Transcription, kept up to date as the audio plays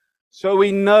So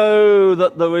we know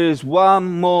that there is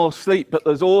one more sleep, but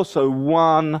there's also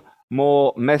one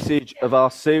more message of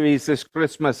our series this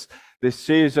Christmas, this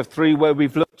series of 3 where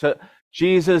we've looked at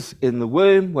Jesus in the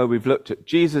womb, where we've looked at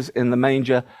Jesus in the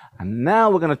manger, and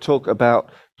now we're going to talk about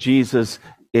Jesus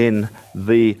in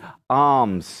the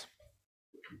arms.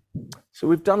 So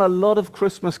we've done a lot of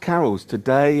Christmas carols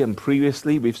today and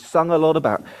previously. We've sung a lot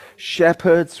about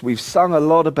shepherds. We've sung a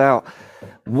lot about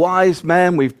wise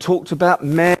men. We've talked about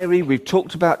Mary. We've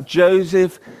talked about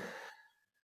Joseph.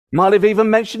 Might have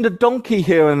even mentioned a donkey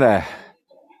here and there.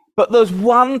 But there's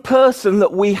one person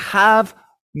that we have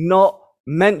not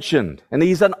mentioned, and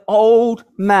he's an old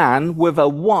man with a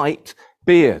white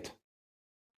beard.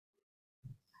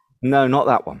 No, not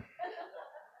that one.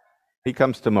 He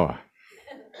comes tomorrow.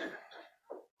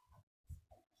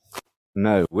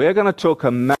 No, we're going to talk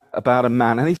about a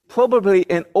man, and he's probably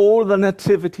in all the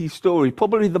nativity story,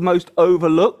 probably the most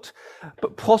overlooked,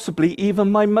 but possibly even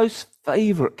my most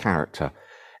favorite character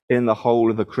in the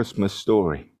whole of the Christmas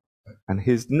story. And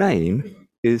his name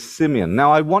is Simeon.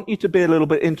 Now, I want you to be a little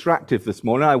bit interactive this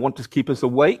morning. I want to keep us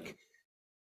awake.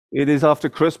 It is after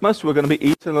Christmas. We're going to be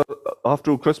eating,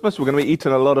 after all Christmas, we're going to be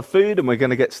eating a lot of food and we're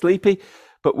going to get sleepy.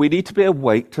 But we need to be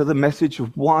awake to the message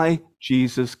of why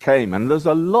Jesus came. And there's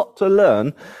a lot to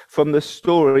learn from the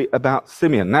story about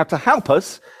Simeon. Now, to help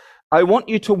us, I want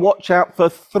you to watch out for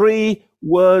 3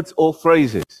 words or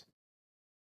phrases.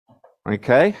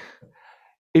 Okay?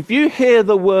 If you hear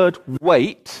the word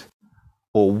wait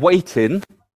or waiting,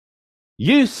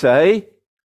 you say,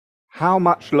 how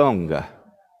much longer?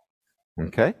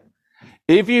 Okay?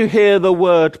 If you hear the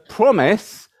word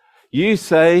promise, you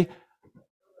say,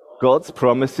 God's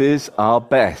promises are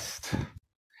best.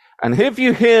 And if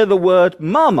you hear the word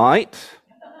Marmite,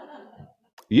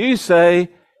 you say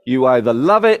you either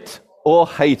love it or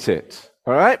hate it.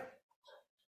 All right?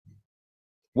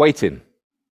 Waiting.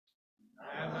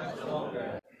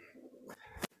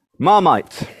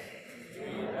 Marmite.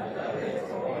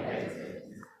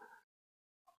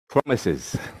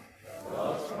 Promises.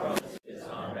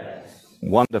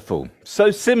 Wonderful. So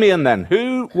Simeon then.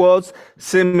 Who was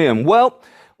Simeon? Well,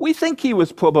 we think he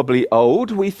was probably old.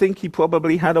 We think he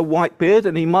probably had a white beard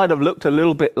and he might have looked a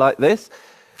little bit like this.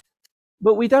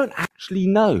 But we don't actually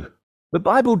know. The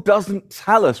Bible doesn't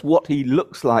tell us what he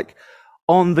looks like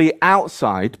on the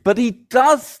outside, but it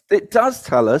does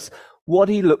tell us what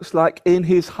he looks like in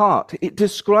his heart. It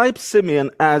describes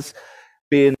Simeon as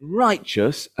being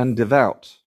righteous and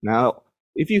devout. Now,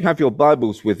 if you have your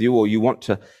Bibles with you or you want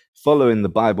to follow in the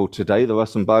Bible today, there are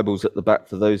some Bibles at the back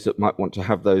for those that might want to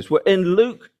have those. We're in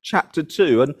Luke chapter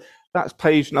 2, and that's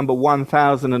page number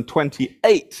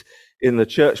 1028 in the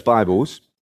church Bibles.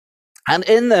 And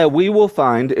in there we will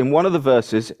find, in one of the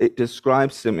verses, it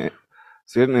describes Simeon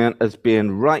as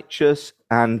being righteous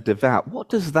and devout. What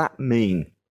does that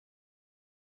mean?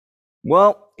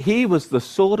 Well, he was the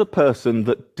sort of person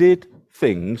that did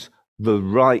things the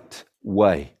right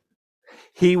way.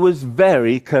 He was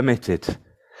very committed,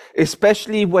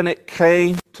 especially when it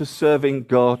came to serving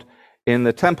God in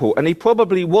the temple. And he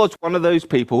probably was one of those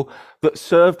people that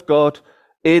served God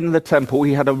in the temple.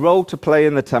 He had a role to play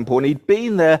in the temple, and he'd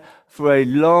been there for a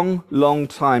long, long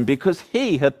time because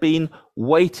he had been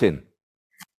waiting.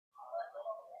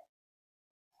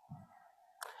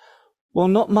 Well,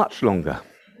 not much longer,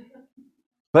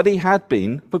 but he had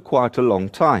been for quite a long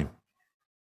time.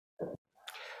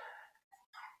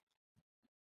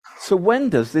 So when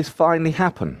does this finally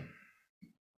happen?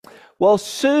 Well,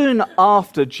 soon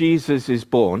after Jesus is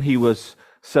born, he was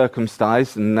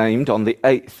circumcised and named on the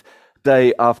 8th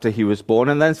day after he was born.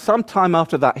 And then sometime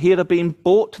after that, he had been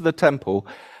brought to the temple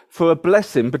for a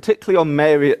blessing, particularly on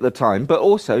Mary at the time, but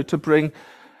also to bring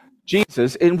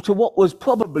Jesus into what was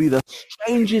probably the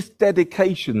strangest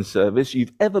dedication service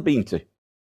you've ever been to.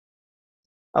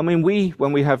 I mean,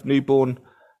 when we have newborn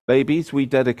babies, we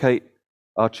dedicate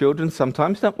our children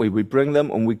sometimes, don't we? We bring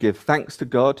them and we give thanks to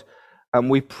God. And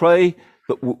we pray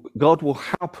that God will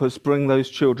help us bring those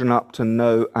children up to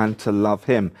know and to love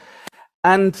him.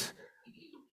 And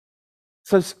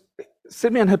so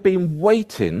Simeon had been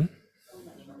waiting.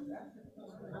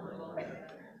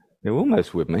 You're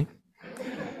almost with me.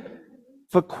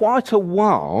 For quite a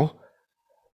while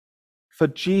for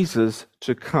Jesus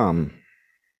to come.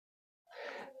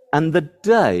 And the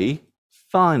day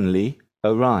finally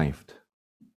arrived.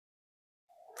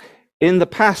 In the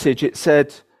passage it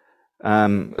said,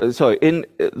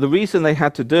 the reason they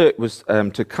had to do it was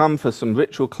to come for some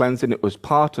ritual cleansing. It was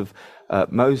part of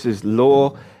Moses'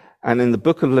 law. And in the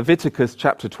book of Leviticus,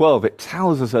 chapter 12, it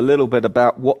tells us a little bit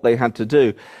about what they had to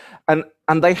do. And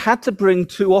they had to bring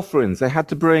 2 offerings. They had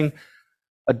to bring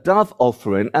a dove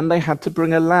offering and they had to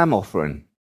bring a lamb offering,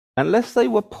 unless they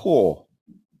were poor,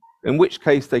 in which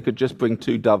case they could just bring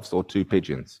 2 doves or 2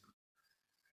 pigeons.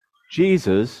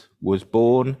 Jesus was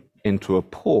born into a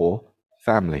poor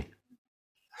family.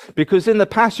 Because in the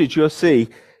passage you'll see,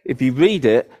 if you read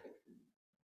it,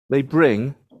 they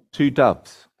bring 2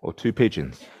 doves or 2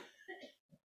 pigeons.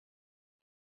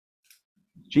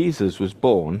 Jesus was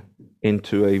born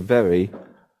into a very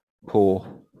poor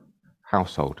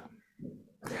household.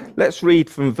 Let's read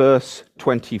from verse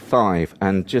 25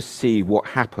 and just see what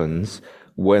happens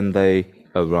when they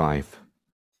arrive.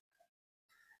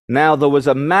 Now there was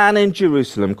a man in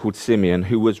Jerusalem called Simeon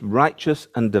who was righteous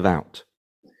and devout.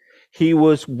 He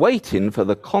was waiting for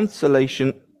the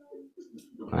consolation,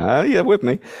 with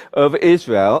me, of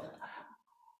Israel,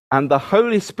 and the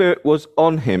Holy Spirit was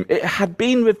on him. It had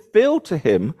been revealed to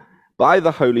him by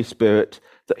the Holy Spirit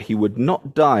that he would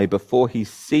not die before he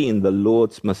seen the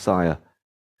Lord's Messiah.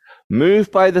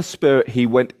 Moved by the Spirit, he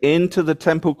went into the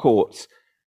temple courts.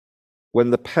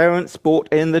 When the parents brought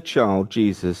in the child,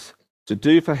 Jesus, to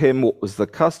do for him what was the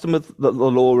custom that the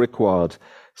law required,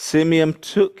 Simeon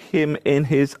took him in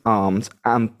his arms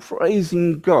and,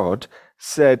 praising God,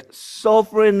 said,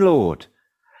 "Sovereign Lord,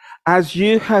 as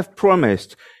you have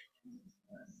promised,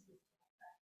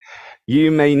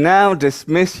 you may now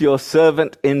dismiss your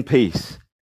servant in peace,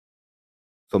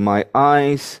 for my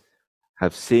eyes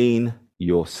have seen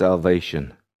your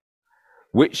salvation,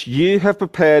 which you have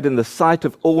prepared in the sight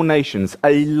of all nations,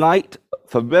 a light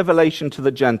for revelation to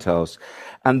the Gentiles,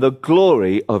 and the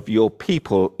glory of your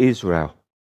people Israel."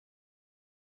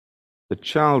 The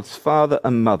child's father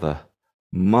and mother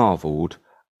marveled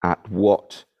at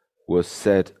what was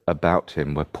said about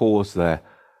him. We'll pause there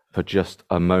for just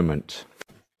a moment.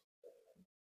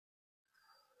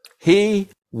 He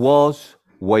was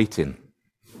waiting.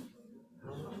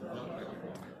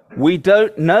 We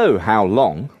don't know how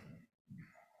long,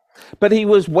 but he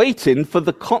was waiting for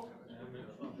the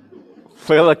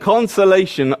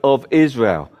consolation of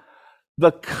Israel,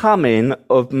 the coming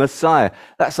of Messiah.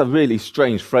 That's a really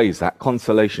strange phrase, that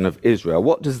consolation of Israel.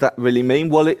 What does that really mean?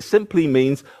 Well, it simply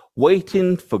means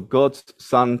waiting for God's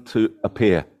Son to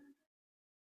appear.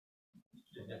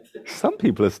 Some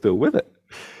people are still with it.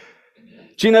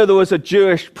 Do you know there was a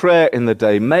Jewish prayer in the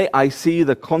day, "May I see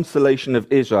the consolation of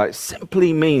Israel"? It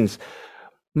simply means,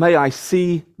 may I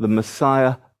see the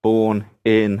Messiah born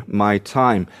in my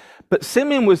time. But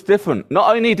Simeon was different.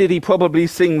 Not only did he probably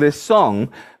sing this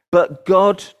song, but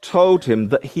God told him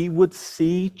that he would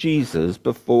see Jesus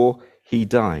before he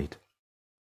died.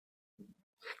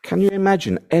 Can you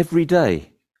imagine every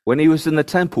day when he was in the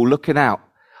temple looking out?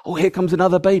 Oh, here comes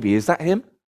another baby. Is that him?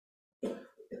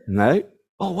 No.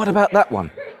 Oh, what about that one?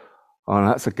 Oh, no,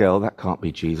 that's a girl. That can't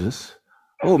be Jesus.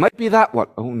 Oh, maybe that one.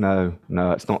 Oh, no,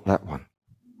 it's not that one.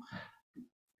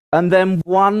 And then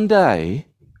one day,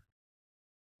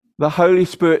 the Holy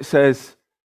Spirit says,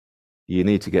 you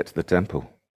need to get to the temple.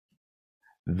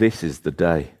 This is the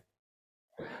day.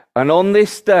 And on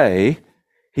this day,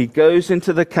 he goes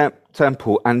into the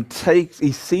temple and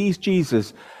he sees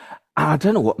Jesus. And I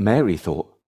don't know what Mary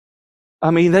thought. I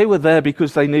mean, they were there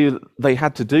because they knew they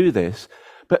had to do this.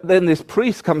 But then this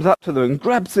priest comes up to them and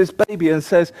grabs this baby and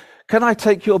says, "Can I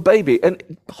take your baby?"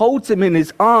 And holds him in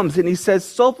his arms. And he says,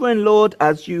 "Sovereign Lord,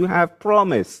 as you have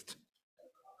promised,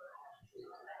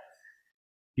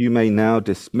 you may now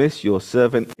dismiss your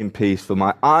servant in peace, for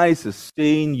my eyes have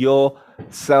seen your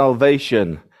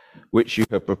salvation, which you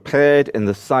have prepared in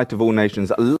the sight of all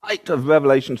nations, a light of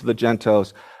revelation to the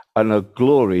Gentiles and a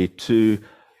glory to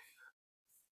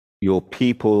your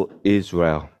people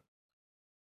Israel."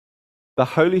 The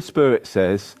Holy Spirit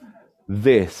says,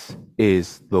 this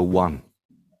is the one.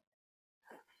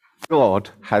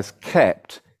 God has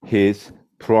kept his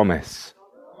promise.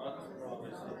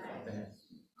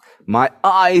 My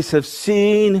eyes have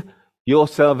seen your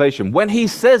salvation. When he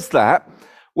says that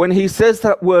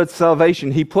word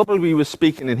salvation, he probably was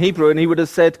speaking in Hebrew, and he would have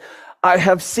said, I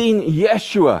have seen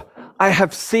Yeshua. I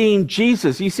have seen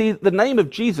Jesus. You see, the name of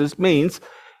Jesus means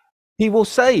he will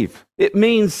save. It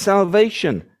means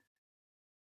salvation.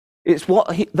 It's what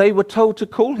they were told to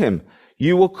call him.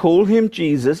 You will call him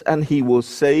Jesus, and he will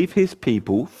save his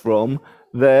people from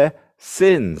their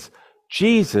sins.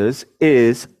 Jesus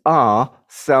is our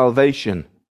salvation.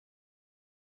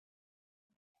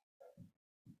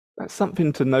 That's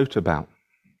something to note about.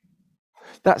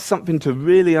 That's something to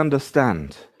really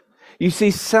understand. You see,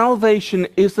 salvation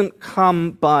isn't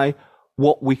come by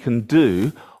what we can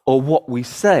do or what we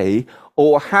say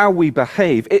or how we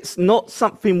behave. It's not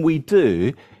something we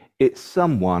do. It's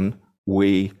someone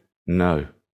we know.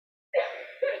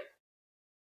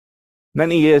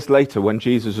 Many years later, when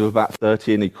Jesus was about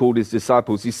 30 and he called his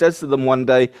disciples, he says to them one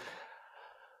day,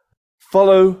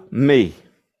 "Follow me."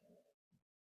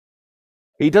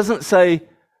 He doesn't say,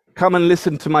 "Come and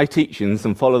listen to my teachings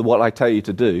and follow what I tell you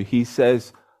to do." He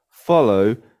says,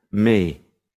 "Follow me."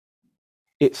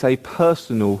 It's a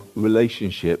personal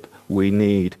relationship we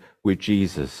need with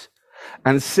Jesus.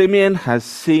 And Simeon has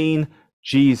seen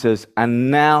Jesus,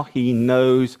 and now he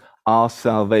knows our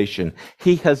salvation.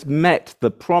 He has met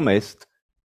the promised,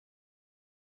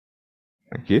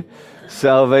 thank you,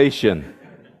 salvation.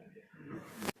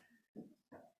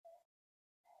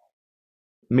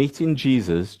 Meeting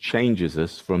Jesus changes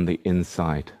us from the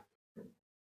inside.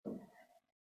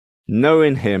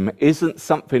 Knowing him isn't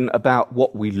something about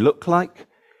what we look like.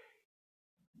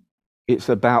 It's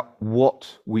about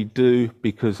what we do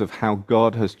because of how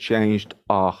God has changed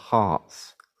our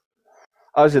hearts.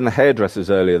 I was in the hairdressers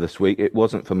earlier this week. It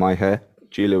wasn't for my hair.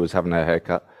 Julia was having her hair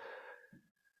cut.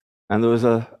 And there was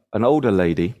an older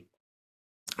lady,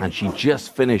 and she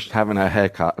just finished having her hair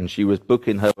cut, and she was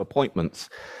booking her appointments.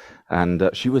 And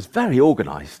she was very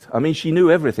organized. I mean, she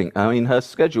knew everything. I mean, her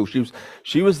schedule,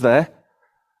 she was there.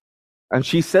 And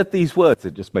she said these words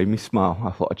that just made me smile.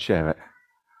 I thought I'd share it.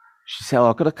 She said,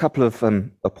 "I've got a couple of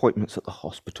appointments at the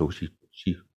hospital."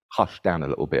 She hushed down a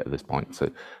little bit at this point,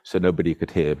 so nobody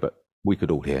could hear, but we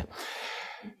could all hear.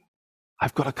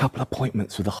 "I've got a couple of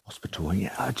appointments with the hospital, and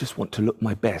yeah, I just want to look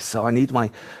my best. So I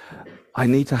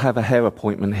need to have a hair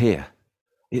appointment here."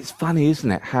 It's funny,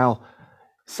 isn't it, how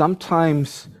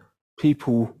sometimes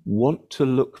people want to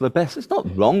look the best. It's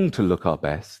not wrong to look our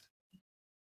best.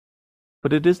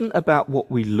 But it isn't about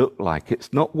what we look like.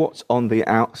 It's not what's on the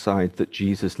outside that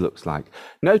Jesus looks like.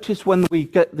 Notice when we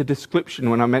get the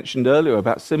description, when I mentioned earlier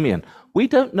about Simeon, we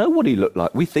don't know what he looked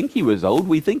like. We think he was old.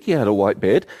 We think he had a white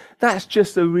beard. That's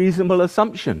just a reasonable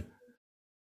assumption.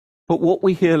 But what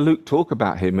we hear Luke talk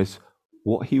about him is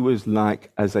what he was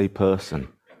like as a person,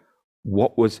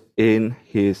 what was in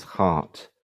his heart.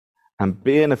 And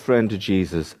being a friend of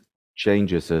Jesus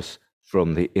changes us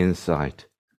from the inside.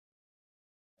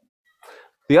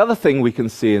 The other thing we can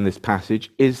see in this passage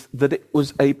is that it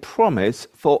was a promise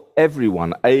for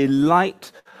everyone, a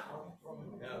light.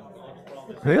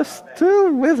 You're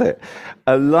still with it.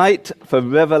 A light for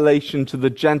revelation to the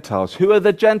Gentiles. Who are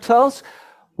the Gentiles?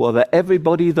 Well, they're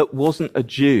everybody that wasn't a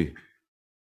Jew.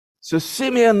 So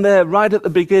Simeon there, right at the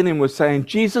beginning, was saying,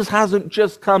 Jesus hasn't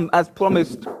just come as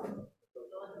promised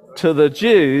to the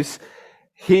Jews.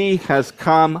 He has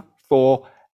come for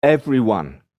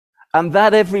everyone. And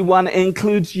that everyone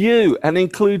includes you, and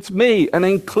includes me, and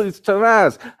includes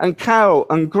Taraz, and Carol,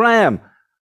 and Graham,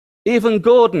 even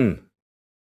Gordon.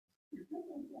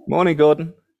 Morning,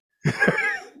 Gordon.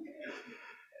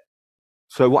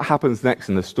 So what happens next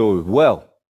in the story? Well,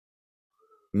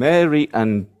 Mary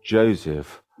and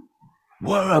Joseph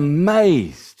were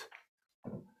amazed.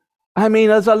 I mean,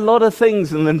 there's a lot of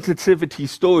things in the nativity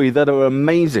story that are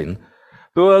amazing.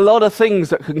 There are a lot of things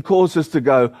that can cause us to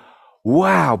go,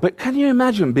 wow, but can you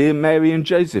imagine being Mary and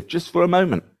Joseph just for a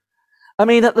moment? I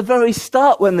mean, at the very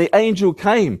start when the angel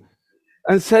came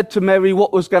and said to Mary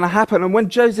what was going to happen, and when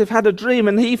Joseph had a dream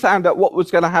and he found out what was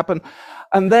going to happen,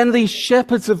 and then these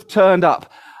shepherds have turned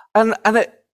up, and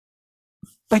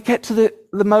they get to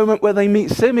the moment where they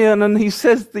meet Simeon, and he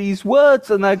says these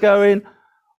words, and they're going,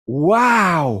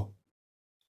 wow.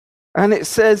 And it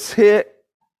says here,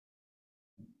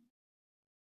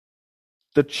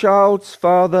 the child's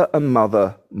father and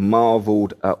mother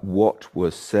marveled at what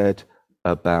was said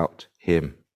about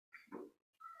him.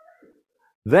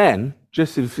 Then,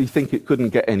 just if you think it couldn't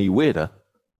get any weirder,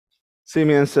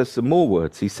 Simeon says some more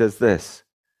words. He says this.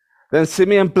 Then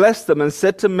Simeon blessed them and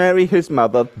said to Mary, his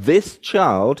mother, "This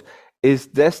child is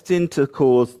destined to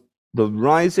cause the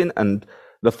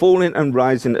falling and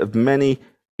rising of many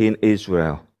in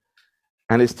Israel,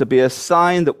 and is to be a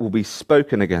sign that will be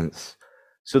spoken against,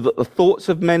 so that the thoughts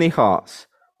of many hearts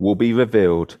will be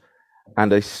revealed,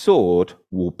 and a sword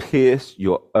will pierce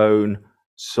your own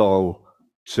soul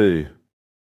too."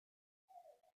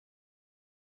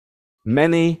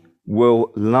 Many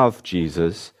will love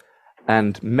Jesus,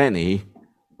 and many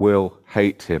will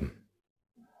hate him.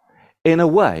 In a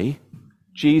way,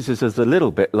 Jesus is a little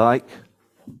bit like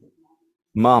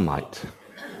Marmite.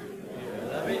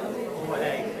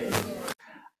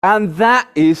 And that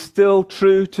is still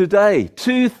true today.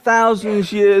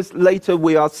 2,000 years later,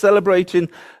 we are celebrating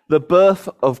the birth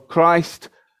of Christ,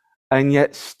 and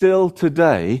yet still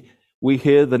today, we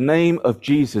hear the name of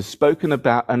Jesus spoken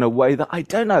about in a way that I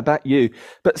don't know about you,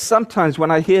 but sometimes when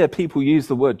I hear people use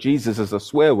the word Jesus as a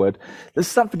swear word, there's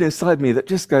something inside me that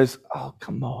just goes, oh,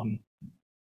 come on.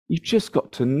 You've just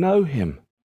got to know him.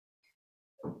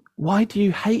 Why do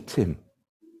you hate him?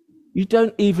 You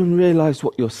don't even realize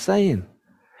what you're saying.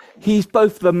 He's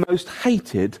both the most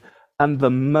hated and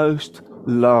the most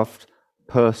loved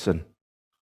person.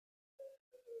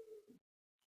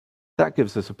 That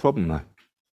gives us a problem, though.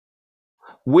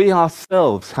 We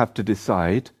ourselves have to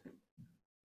decide,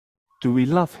 do we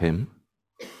love him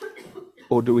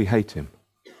or do we hate him?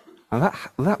 And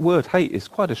that word hate is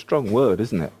quite a strong word,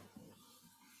 isn't it?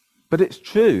 But it's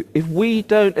true. If we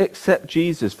don't accept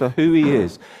Jesus for who he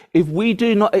is, if we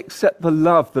do not accept the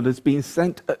love that has been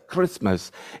sent at Christmas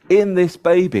in this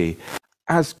baby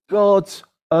as God's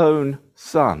own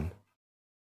son,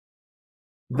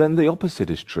 then the opposite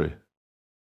is true.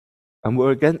 And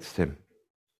we're against him.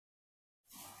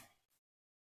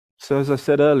 So as I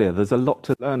said earlier, there's a lot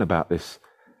to learn about this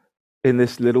in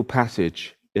this little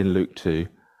passage in Luke 2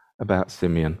 about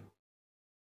Simeon.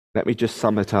 Let me just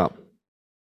sum it up.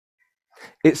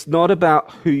 It's not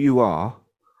about who you are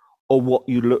or what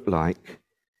you look like.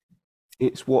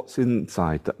 It's what's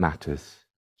inside that matters.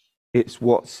 It's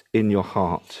what's in your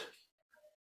heart.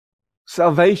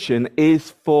 Salvation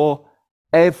is for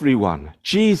everyone.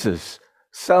 Jesus,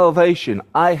 salvation.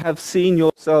 I have seen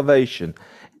your salvation.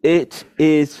 It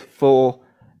is for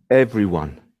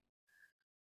everyone.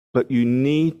 But you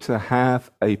need to have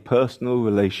a personal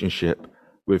relationship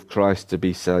with Christ to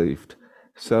be saved.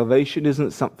 Salvation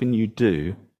isn't something you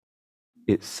do,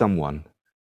 it's someone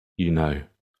you know.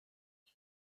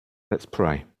 Let's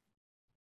pray.